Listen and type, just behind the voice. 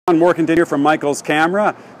John Workington here from Michael's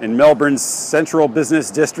Camera in Melbourne's Central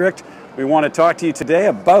Business District. We want to talk to you today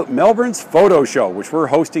about Melbourne's photo show, which we're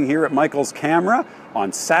hosting here at Michael's Camera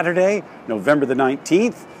on Saturday, November the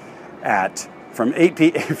 19th from 8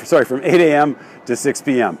 a.m. to 6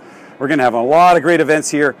 p.m. We're going to have a lot of great events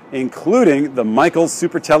here, including the Michael's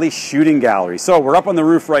Super Tele Shooting Gallery. So we're up on the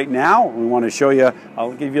roof right now. We want to show you,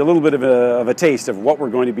 I'll give you a little bit of a taste of what we're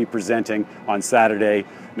going to be presenting on Saturday,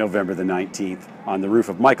 November the 19th on the roof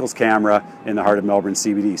of Michael's Camera in the heart of Melbourne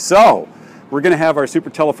CBD. So we're going to have our Super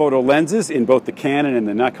Telephoto Lenses in both the Canon and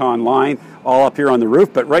the Nikon line all up here on the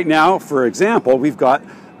roof. But right now, for example, we've got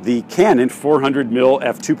the Canon 400mm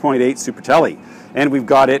f2.8 Super Tele. And we've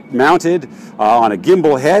got it mounted on a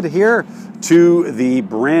gimbal head here to the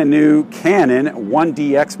brand new Canon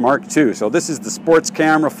 1DX Mark II. So this is the sports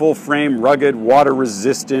camera, full frame, rugged, water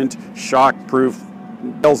resistant, shock proof,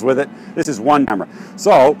 bells with it. This is one camera.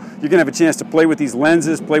 So you're gonna have a chance to play with these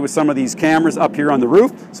lenses, play with some of these cameras up here on the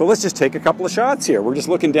roof. So let's just take a couple of shots here. We're just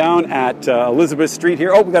looking down at Elizabeth Street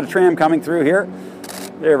here. Oh, we got a tram coming through here.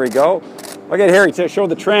 There we go. I'll get Harry to show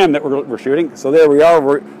the tram that we're shooting. So there we are.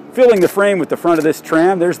 We're filling the frame with the front of this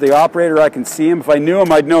tram. There's the operator. I can see him. If I knew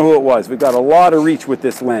him, I'd know who it was. We've got a lot of reach with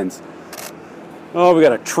this lens. Oh, we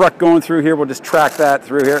got a truck going through here. We'll just track that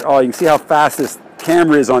through here. Oh, you can see how fast this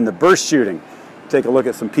camera is on the burst shooting. Take a look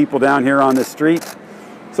at some people down here on the street.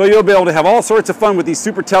 So you'll be able to have all sorts of fun with these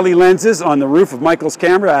Super Tele lenses on the roof of Michael's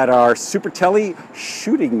Camera at our Super Tele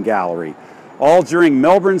Shooting Gallery. All during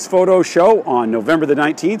Melbourne's photo show on November the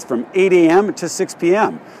 19th from 8 a.m. to 6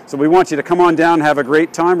 p.m. So we want you to come on down and have a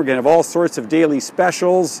great time. We're going to have all sorts of daily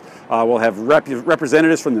specials. We'll have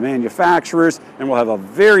representatives from the manufacturers, and we'll have a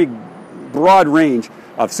very broad range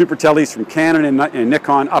of Super Teles from Canon and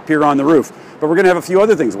Nikon up here on the roof. But we're going to have a few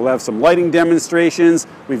other things. We'll have some lighting demonstrations.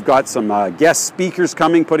 We've got some guest speakers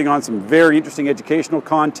coming, putting on some very interesting educational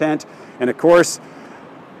content. And of course,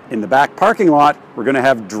 in the back parking lot, we're going to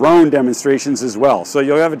have drone demonstrations as well. So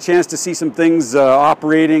you'll have a chance to see some things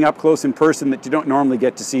operating up close in person that you don't normally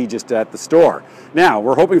get to see just at the store. Now,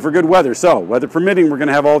 we're hoping for good weather. So, weather permitting, we're going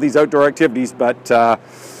to have all these outdoor activities. But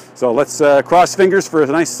so let's cross fingers for a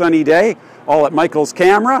nice sunny day, all at Michael's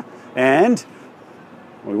Camera. And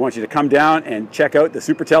we want you to come down and check out the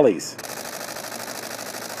Super Teles.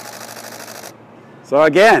 So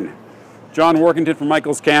again, John Workington from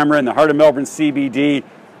Michael's Camera in the heart of Melbourne CBD,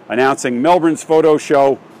 announcing Melbourne's photo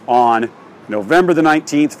show on November the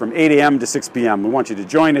 19th from 8 a.m. to 6 p.m. We want you to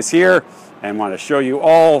join us here and want to show you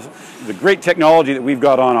all the great technology that we've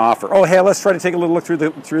got on offer. Oh, hey, let's try to take a little look through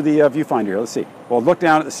the viewfinder here. Let's see. Well, look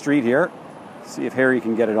down at the street here. See if Harry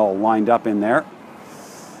can get it all lined up in there.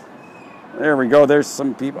 There we go. There's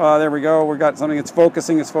some people. Oh, there we go. We got something. It's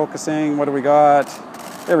focusing. It's focusing. What do we got?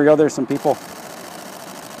 There we go. There's some people.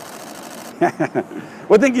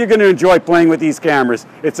 Well, I think you're going to enjoy playing with these cameras.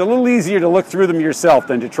 It's a little easier to look through them yourself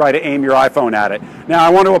than to try to aim your iPhone at it. Now, I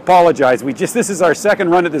want to apologize. This is our second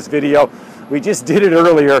run at this video. We just did it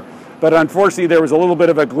earlier, but unfortunately there was a little bit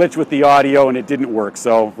of a glitch with the audio and it didn't work,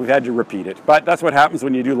 so we've had to repeat it. But that's what happens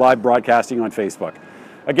when you do live broadcasting on Facebook.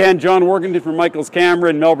 Again, John Workington from Michael's Camera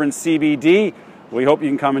in Melbourne CBD. We hope you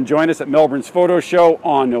can come and join us at Melbourne's photo show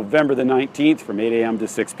on November the 19th from 8 a.m. to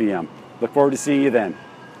 6 p.m. Look forward to seeing you then.